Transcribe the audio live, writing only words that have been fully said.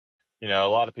a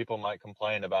lot of people might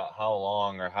complain about how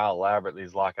long or how elaborate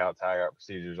these lockout tagout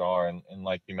procedures are. And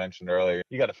like you mentioned earlier,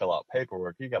 you got to fill out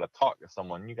paperwork. You got to talk to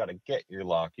someone. You got to get your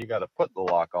lock. You got to put the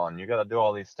lock on. You got to do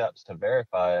all these steps to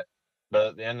verify it. But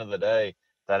at the end of the day,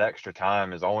 that extra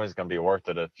time is always going to be worth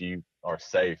it if you are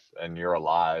safe and you're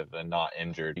alive and not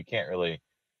injured. You can't really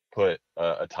put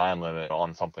a time limit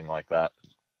on something like that.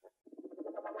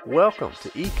 Welcome to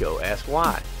EECO Asks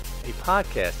Why, a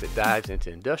podcast that dives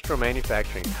into industrial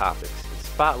manufacturing topics and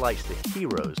spotlights the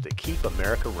heroes that keep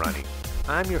America running.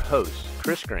 I'm your host,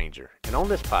 Chris Granger, and on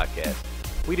this podcast,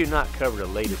 we do not cover the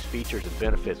latest features and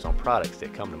benefits on products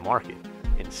that come to market.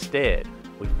 Instead,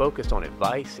 we focus on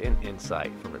advice and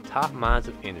insight from the top minds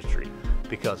of industry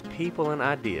because people and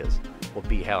ideas will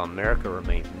be how America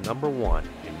remains number one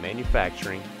in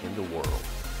manufacturing in the world.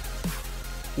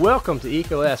 Welcome to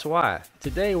EECO Asks Why.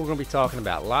 Today we're going to be talking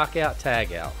about lockout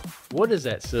tagout. What is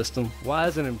that system? Why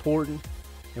is it important?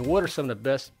 And what are some of the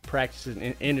best practices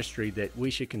in industry that we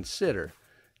should consider?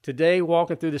 Today,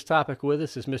 walking through this topic with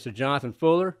us is Mr. Jonathan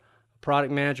Fuller,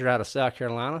 product manager out of South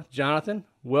Carolina. Jonathan,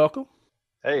 welcome.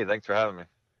 Hey, thanks for having me.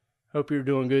 Hope you're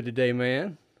doing good today,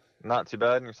 man. Not too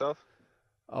bad. And yourself?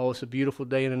 Oh, it's a beautiful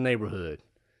day in the neighborhood.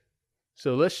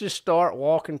 So let's just start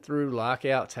walking through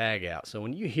lockout tagout. So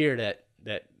when you hear that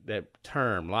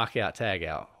term, lockout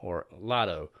tagout or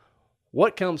LOTO,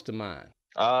 what comes to mind?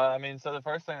 So the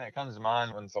first thing that comes to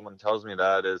mind when someone tells me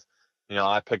that is,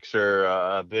 I picture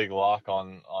a big lock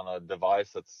on a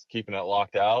device that's keeping it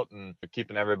locked out and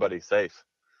keeping everybody safe.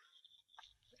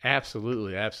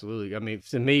 Absolutely, absolutely. I mean,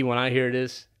 to me, when I hear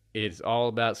this, it's all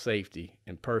about safety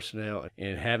and personnel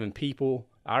and having people,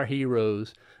 our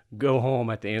heroes, go home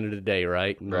at the end of the day,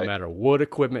 right? No matter what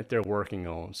equipment they're working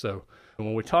on. So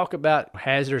when we talk about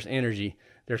hazardous energy,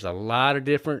 there's a lot of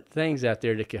different things out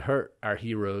there that can hurt our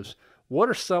heroes. What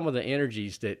are some of the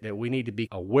energies that we need to be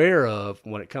aware of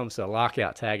when it comes to a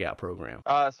lockout tagout program?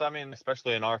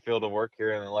 Especially in our field of work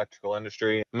here in the electrical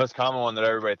industry, the most common one that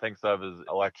everybody thinks of is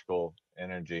electrical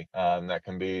energy. That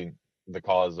can be the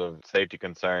cause of safety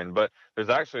concern, but there's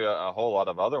actually a whole lot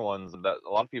of other ones that a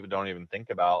lot of people don't even think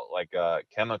about, like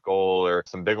chemical or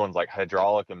some big ones like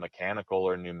hydraulic and mechanical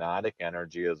or pneumatic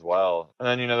energy as well.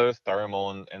 And then there's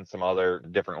thermal and some other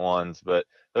different ones, but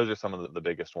those are some of the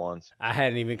biggest ones. I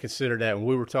hadn't even considered that when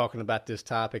we were talking about this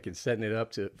topic and setting it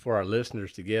up for our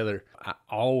listeners together. I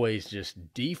always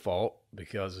just default,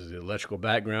 because of the electrical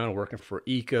background, working for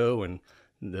EECO and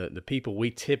the people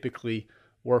we typically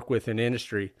work with in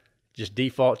industry, just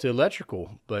default to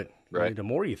electrical. But the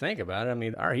more you think about it, I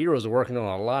mean, our heroes are working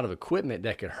on a lot of equipment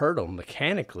that could hurt them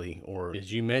mechanically, or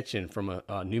as you mentioned, from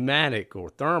a pneumatic or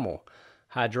thermal,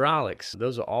 hydraulics.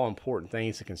 Those are all important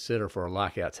things to consider for a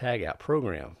lockout tagout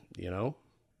program,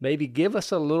 Maybe give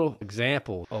us a little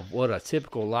example of what a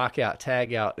typical lockout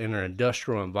tagout in an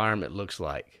industrial environment looks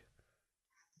like.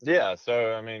 Yeah,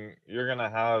 so you're going to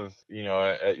have,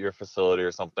 at your facility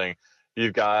or something,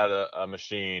 you've got a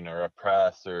machine or a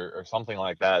press or something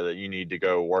like that you need to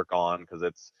go work on because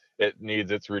it needs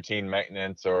its routine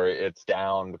maintenance or it's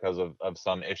down because of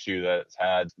some issue that it's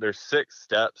had. There's 6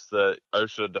 steps that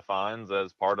OSHA defines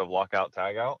as part of lockout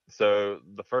tagout. So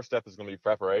the first step is going to be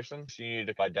preparation. So you need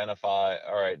to identify,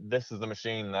 all right, this is the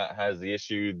machine that has the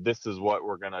issue. This is what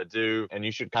we're going to do. And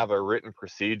you should have a written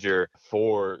procedure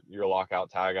for your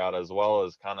lockout tagout as well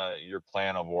as kind of your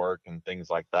plan of work and things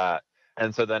like that.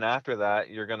 And so then after that,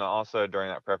 you're going to also, during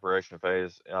that preparation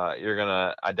phase, you're going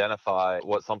to identify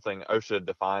what something OSHA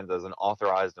defines as an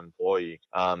authorized employee.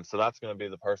 So that's going to be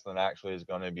the person that actually is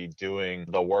going to be doing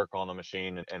the work on the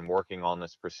machine and working on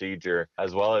this procedure,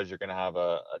 as well as you're going to have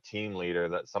a team leader,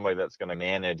 that's somebody that's going to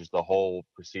manage the whole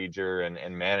procedure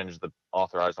and manage the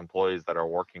authorized employees that are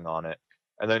working on it.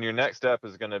 And then your next step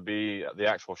is going to be the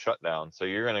actual shutdown. So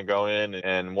you're going to go in,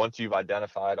 and once you've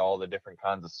identified all the different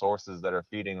kinds of sources that are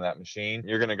feeding that machine,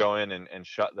 you're going to go in and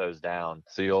shut those down.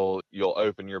 So you'll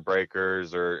open your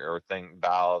breakers or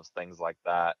valves, things like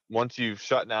that. Once you've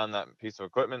shut down that piece of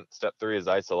equipment, step 3 is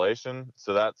isolation.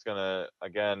 So that's going to,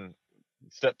 again,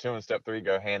 step 2 and step 3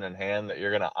 go hand in hand, that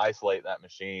you're going to isolate that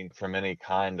machine from any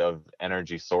kind of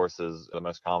energy sources, the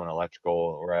most common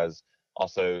electrical, whereas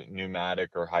also pneumatic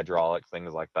or hydraulic,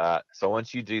 things like that. So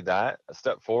once you do that,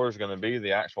 step 4 is going to be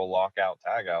the actual lockout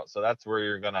tagout. So that's where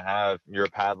you're going to have your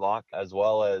padlock, as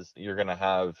well as you're going to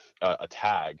have a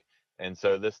tag. And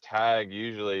so this tag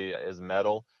usually is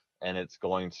metal, and it's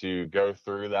going to go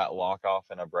through that lock off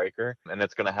in a breaker, and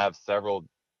it's going to have several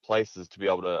places to be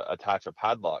able to attach a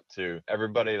padlock to.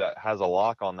 Everybody that has a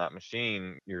lock on that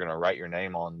machine, you're going to write your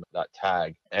name on that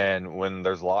tag. And when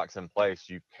there's locks in place,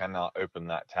 you cannot open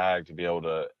that tag to be able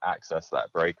to access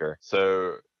that breaker.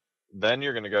 So Then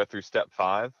you're going to go through step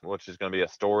 5, which is going to be a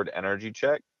stored energy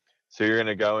check. So you're going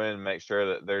to go in and make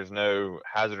sure that there's no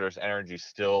hazardous energy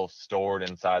still stored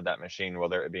inside that machine,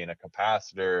 whether it be in a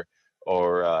capacitor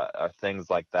or things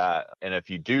like that. And if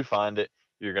you do find it,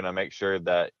 you're going to make sure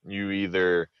that you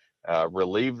either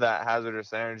relieve that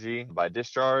hazardous energy by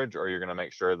discharge, or you're going to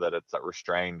make sure that it's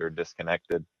restrained or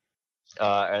disconnected.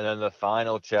 And then the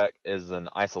final check is an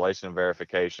isolation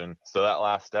verification. So that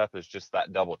last step is just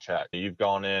that double check. You've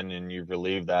gone in and you've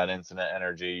relieved that incident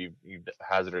energy, you've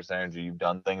hazardous energy, you've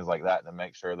done things like that to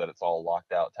make sure that it's all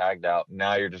locked out, tagged out.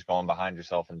 Now you're just going behind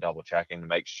yourself and double checking to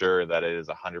make sure that it is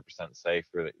 100% safe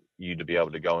for you to be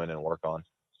able to go in and work on.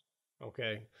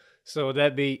 Okay. So would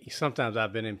that be, sometimes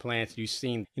I've been in plants, you've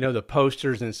seen, the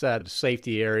posters inside the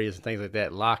safety areas and things like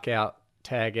that, lockout,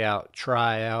 tag out,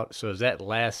 try out. So is that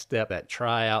last step, that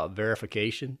try out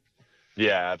verification?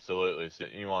 Yeah, absolutely. So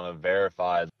you want to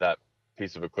verify that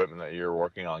piece of equipment that you're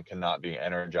working on cannot be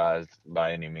energized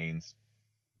by any means.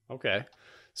 Okay.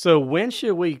 So when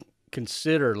should we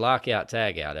consider lockout,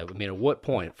 tag out? I mean, at what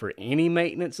point? For any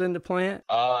maintenance in the plant?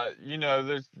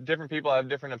 There's different people have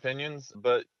different opinions,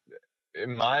 but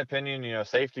in my opinion,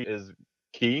 safety is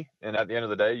key. And at the end of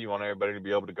the day, you want everybody to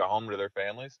be able to go home to their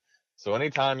families. So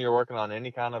anytime you're working on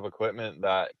any kind of equipment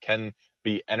that can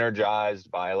be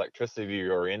energized by electricity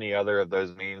or any other of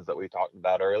those means that we talked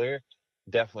about earlier,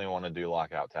 definitely want to do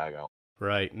lockout, tag out.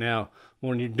 Right. Now,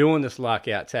 when you're doing this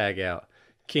lockout, tag out,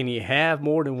 can you have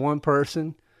more than one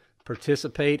person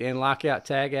participate in lockout,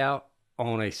 tag out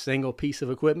on a single piece of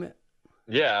equipment?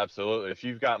 Yeah, absolutely. If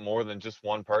you've got more than just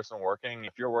one person working,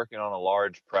 if you're working on a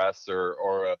large press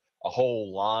or a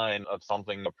whole line of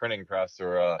something, a printing press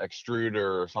or a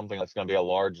extruder or something that's going to be a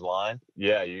large line,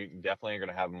 yeah, you definitely are going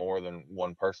to have more than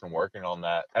one person working on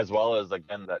that, as well as,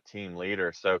 again, that team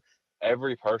leader. So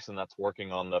every person that's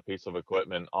working on the piece of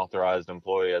equipment, authorized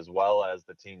employee, as well as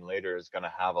the team leader, is going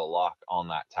to have a lock on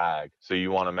that tag. So you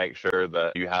want to make sure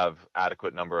that you have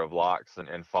adequate number of locks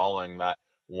and following that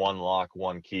one lock,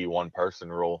 one key, one person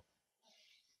rule.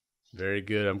 Very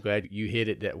good. I'm glad you hit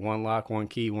it, that one lock, one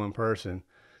key, one person.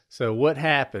 So what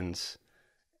happens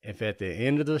if at the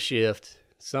end of the shift,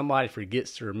 somebody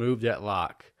forgets to remove that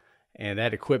lock and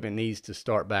that equipment needs to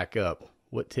start back up?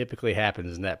 What typically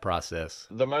happens in that process?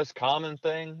 The most common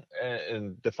thing,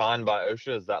 and defined by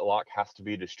OSHA, is that lock has to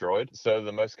be destroyed. So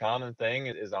the most common thing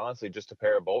is honestly just a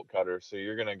pair of bolt cutters. So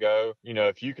you're going to go,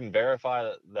 if you can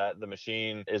verify that the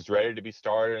machine is ready to be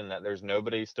started and that there's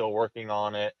nobody still working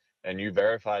on it, and you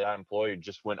verify that employee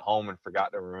just went home and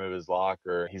forgot to remove his lock,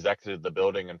 or he's exited the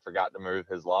building and forgot to move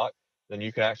his lock, then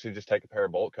you can actually just take a pair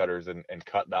of bolt cutters and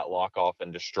cut that lock off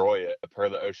and destroy it per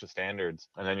the OSHA standards.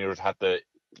 And then you'll just have to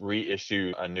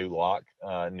reissue a new lock,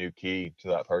 new key to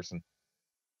that person.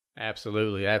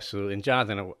 Absolutely, absolutely. And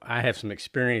Jonathan, I have some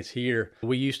experience here.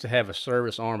 We used to have a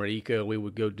service arm at EECO. We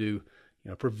would go do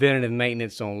preventative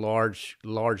maintenance on large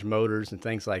motors and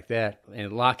things like that.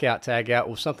 And lockout, tag out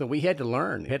was something we had to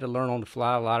learn. We had to learn on the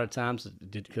fly a lot of times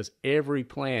because every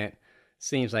plant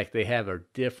seems like they have a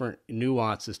different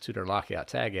nuances to their lockout,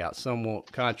 tag out. Some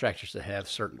want contractors to have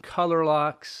certain color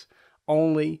locks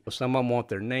only. Some of them want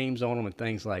their names on them and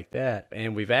things like that.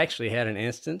 And we've actually had an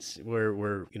instance where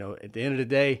at the end of the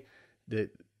day,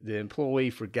 the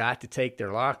employee forgot to take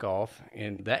their lock off,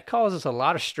 and that causes a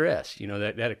lot of stress.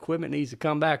 That equipment needs to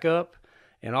come back up,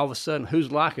 and all of a sudden,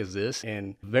 whose lock is this?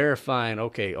 And verifying,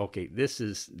 okay, this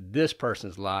is this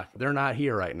person's lock. They're not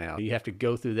here right now. You have to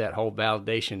go through that whole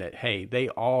validation that, hey, they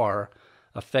are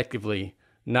effectively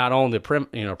not on the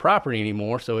property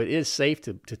anymore, so it is safe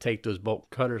to take those bolt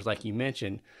cutters like you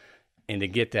mentioned and to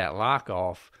get that lock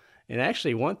off. And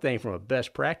actually, one thing from a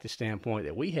best practice standpoint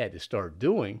that we had to start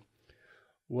doing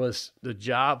was the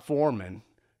job foreman.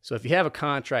 So if you have a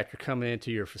contractor coming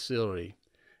into your facility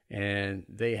and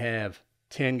they have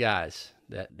 10 guys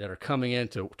that are coming in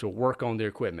to work on their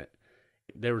equipment,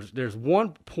 there's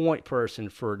one point person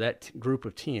for that group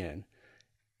of 10.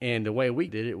 And the way we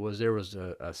did it was there was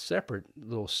a separate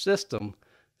little system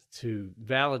to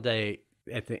validate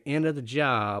at the end of the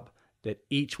job that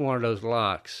each one of those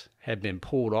locks had been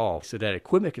pulled off so that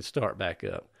equipment could start back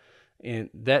up.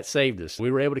 And that saved us. We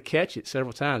were able to catch it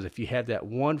several times. If you had that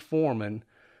one foreman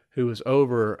who was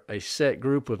over a set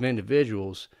group of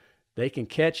individuals, they can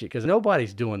catch it because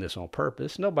nobody's doing this on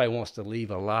purpose. Nobody wants to leave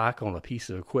a lock on a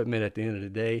piece of equipment at the end of the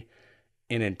day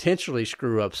and intentionally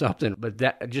screw up something.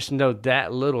 But just know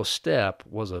that little step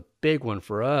was a big one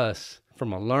for us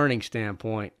from a learning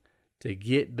standpoint to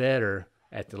get better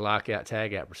at the lockout,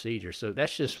 tagout procedure. So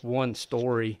that's just one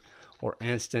story or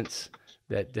instance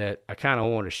that I kind of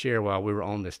wanted to share while we were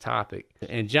on this topic.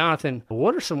 And Jonathan,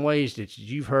 what are some ways that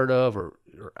you've heard of or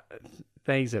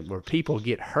things where people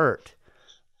get hurt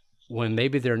when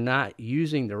maybe they're not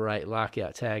using the right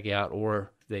lockout tagout,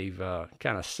 or they've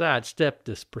kind of sidestepped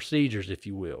the procedures, if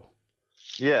you will.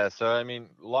 Yeah, so I mean,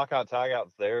 lockout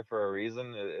tagout's there for a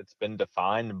reason. It's been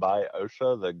defined by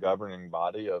OSHA, the governing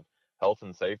body of health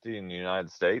and safety in the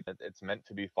United States. It's meant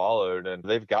to be followed, and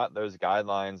they've got those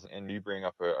guidelines. And you bring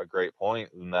up a great point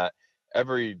in that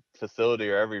every facility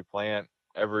or every plant,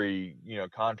 every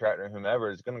contractor,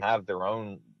 whomever, is going to have their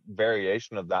own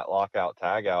variation of that lockout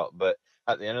tagout. But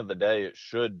at the end of the day, it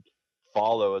should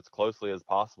follow as closely as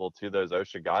possible to those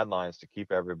OSHA guidelines to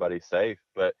keep everybody safe.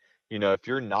 But if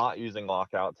you're not using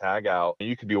lockout tagout,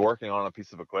 you could be working on a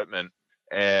piece of equipment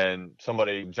and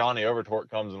somebody, Johnny Overtorque,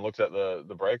 comes and looks at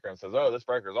the breaker and says, "Oh, this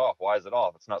breaker's off. Why is it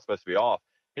off? It's not supposed to be off."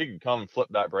 He can come flip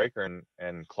that breaker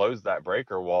and close that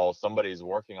breaker while somebody's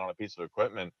working on a piece of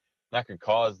equipment. That could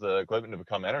cause the equipment to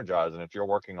become energized. And if you're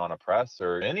working on a press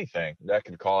or anything, that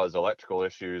could cause electrical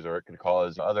issues, or it could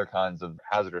cause other kinds of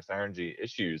hazardous energy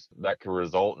issues that could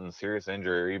result in serious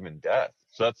injury or even death.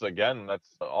 So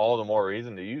that's all the more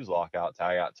reason to use lockout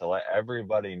tagout, to let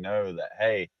everybody know that,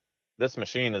 hey, this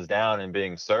machine is down and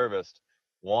being serviced,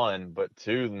 one, but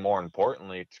two, more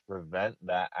importantly, to prevent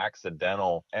that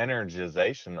accidental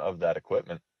energization of that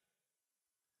equipment.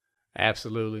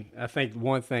 Absolutely. I think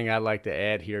one thing I'd like to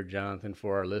add here, Jonathan,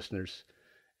 for our listeners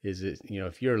is that,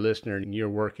 if you're a listener and you're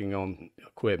working on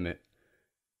equipment,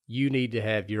 you need to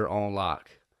have your own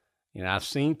lock. I've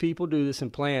seen people do this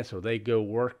in plants where they go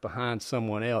work behind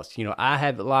someone else. I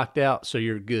have it locked out, so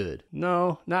you're good.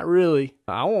 No, not really.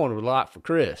 I want a lock for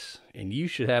Chris, and you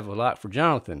should have a lock for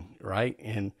Jonathan, right?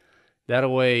 And that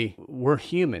way, we're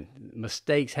human.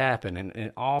 Mistakes happen,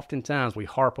 and oftentimes we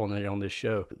harp on it on this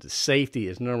show. The safety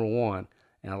is number one,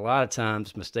 and a lot of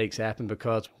times mistakes happen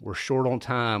because we're short on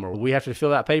time, or we have to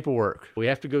fill out paperwork. We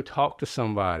have to go talk to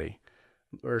somebody,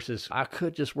 versus I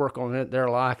could just work on their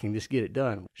lock and just get it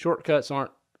done. Shortcuts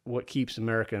aren't what keeps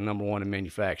America number one in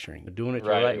manufacturing. They're doing it the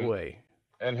right way.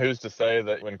 And who's to say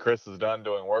that when Chris is done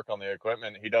doing work on the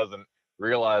equipment, he doesn't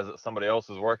realize that somebody else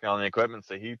is working on the equipment,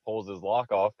 so he pulls his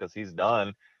lock off because he's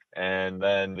done, and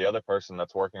then the other person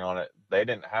that's working on it, they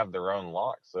didn't have their own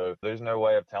lock. So there's no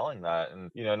way of telling that.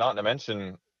 And not to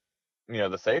mention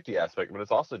the safety aspect, but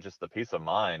it's also just the peace of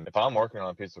mind. If I'm working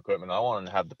on a piece of equipment, I want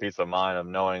to have the peace of mind of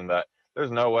knowing that there's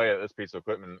no way that this piece of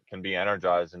equipment can be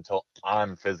energized until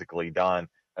I'm physically done,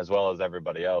 as well as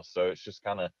everybody else. So it's just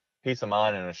kind of peace of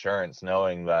mind and assurance,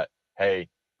 knowing that, hey,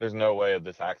 there's no way of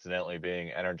this accidentally being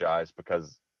energized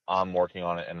because I'm working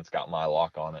on it and it's got my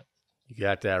lock on it. You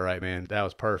got that right, man. That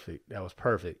was perfect.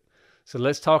 So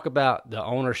let's talk about the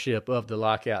ownership of the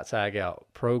lockout tagout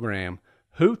program.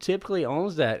 Who typically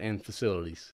owns that in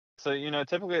facilities? So,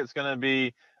 typically it's going to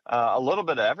be a little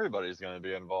bit of everybody's going to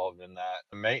be involved in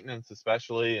that, maintenance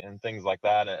especially, and things like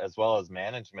that, as well as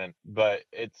management. But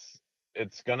it's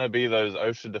going to be those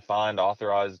OSHA defined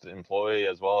authorized employee,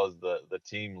 as well as the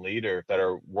team leader that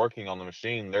are working on the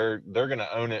machine. They're going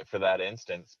to own it for that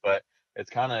instance, but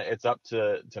it's up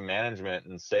to management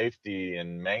and safety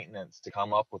and maintenance to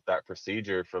come up with that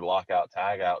procedure for lockout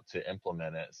tagout to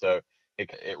implement it. So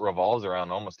it revolves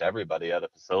around almost everybody at a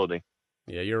facility.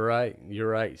 Yeah, you're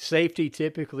right. Safety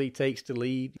typically takes the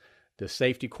lead. The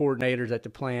safety coordinators at the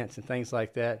plants and things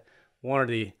like that. One of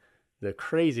the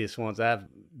craziest ones I've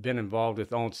been involved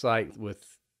with on site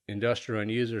with industrial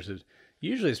end users is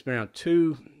usually it's around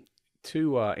two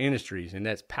industries, and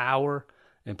that's power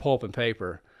and pulp and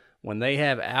paper. When they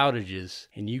have outages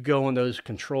and you go in those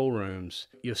control rooms,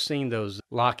 you've seen those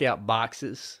lockout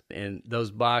boxes, and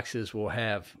those boxes will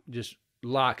have just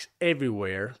locks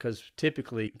everywhere, because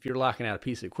typically if you're locking out a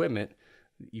piece of equipment,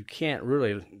 you can't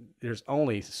really, there's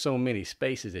only so many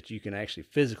spaces that you can actually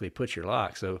physically put your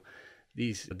lock. So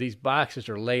these boxes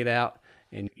are laid out,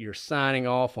 and you're signing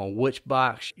off on which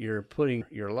box you're putting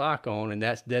your lock on, and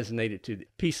that's designated to the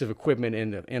piece of equipment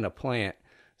in a plant.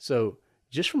 So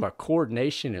just from a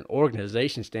coordination and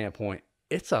organization standpoint,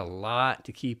 it's a lot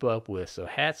to keep up with. So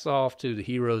hats off to the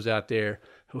heroes out there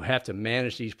who have to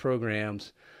manage these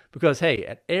programs, because, hey,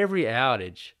 at every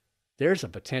outage, there's a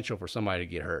potential for somebody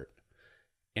to get hurt.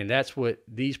 And that's what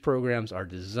these programs are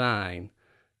designed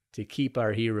to keep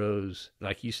our heroes,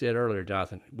 like you said earlier,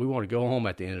 Jonathan, we want to go home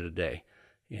at the end of the day.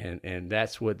 And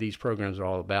that's what these programs are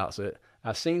all about. So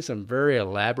I've seen some very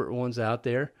elaborate ones out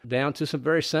there, down to some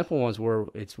very simple ones where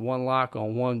it's one lock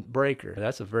on one breaker.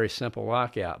 That's a very simple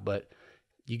lockout, but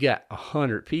you got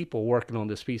 100 people working on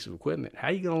this piece of equipment. How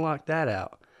are you going to lock that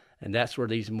out? And that's where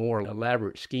these more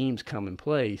elaborate schemes come in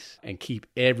place and keep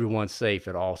everyone safe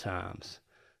at all times.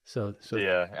 So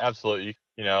yeah, absolutely.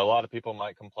 a lot of people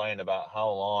might complain about how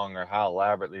long or how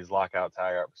elaborate these lockout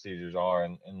tagout procedures are.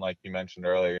 And like you mentioned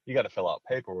earlier, you got to fill out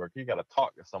paperwork, you got to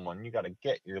talk to someone, you got to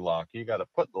get your lock, you got to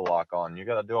put the lock on, you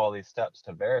got to do all these steps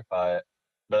to verify it.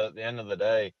 But at the end of the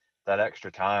day, that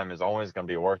extra time is always going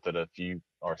to be worth it if you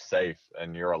are safe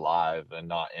and you're alive and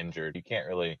not injured. You can't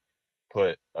really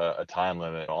put a time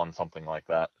limit on something like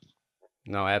that.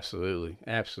 No, absolutely.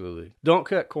 Absolutely. Don't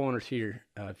cut corners here.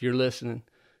 If you're listening,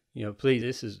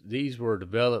 please, these were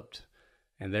developed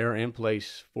and they're in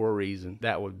place for a reason.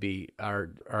 That would be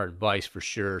our advice for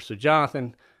sure. So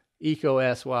Jonathan, EECO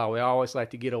Asks Why. We always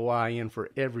like to get a why in for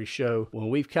every show. When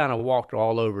we've kind of walked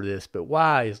all over this, but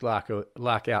why is lockout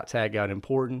tagout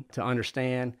important to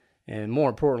understand, and more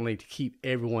importantly, to keep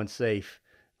everyone safe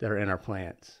that are in our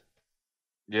plants?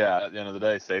 Yeah, at the end of the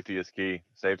day, safety is key.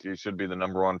 Safety should be the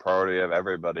number one priority of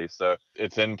everybody. So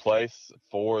it's in place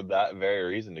for that very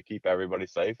reason, to keep everybody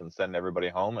safe and send everybody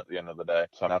home at the end of the day.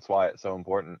 So that's why it's so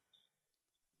important.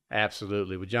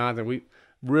 Absolutely. Well, Jonathan, we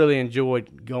really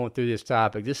enjoyed going through this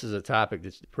topic. This is a topic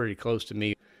that's pretty close to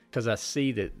me because I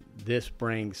see that this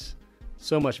brings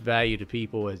so much value to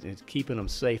people. It's keeping them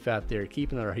safe out there,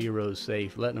 keeping our heroes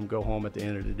safe, letting them go home at the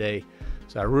end of the day.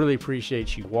 So I really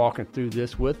appreciate you walking through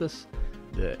this with us,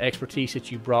 the expertise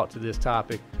that you brought to this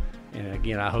topic. And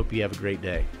again, I hope you have a great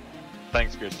day.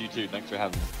 Thanks, Chris. You too. Thanks for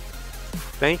having me.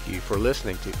 Thank you for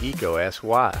listening to EECO Asks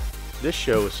Why. This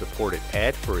show is supported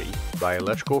ad-free by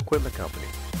Electrical Equipment Company.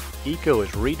 EECO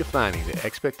is redefining the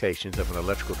expectations of an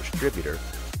electrical distributor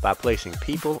by placing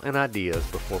people and ideas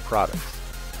before products.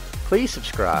 Please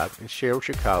subscribe and share with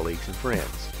your colleagues and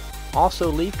friends. Also,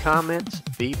 leave comments,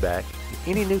 feedback, and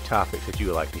any new topics that you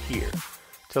would like to hear.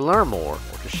 To learn more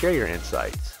or to share your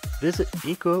insights, visit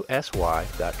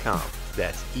EECOAsksWhy.com.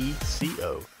 That's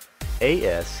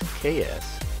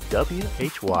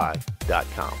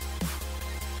EECOAsksWhy.com.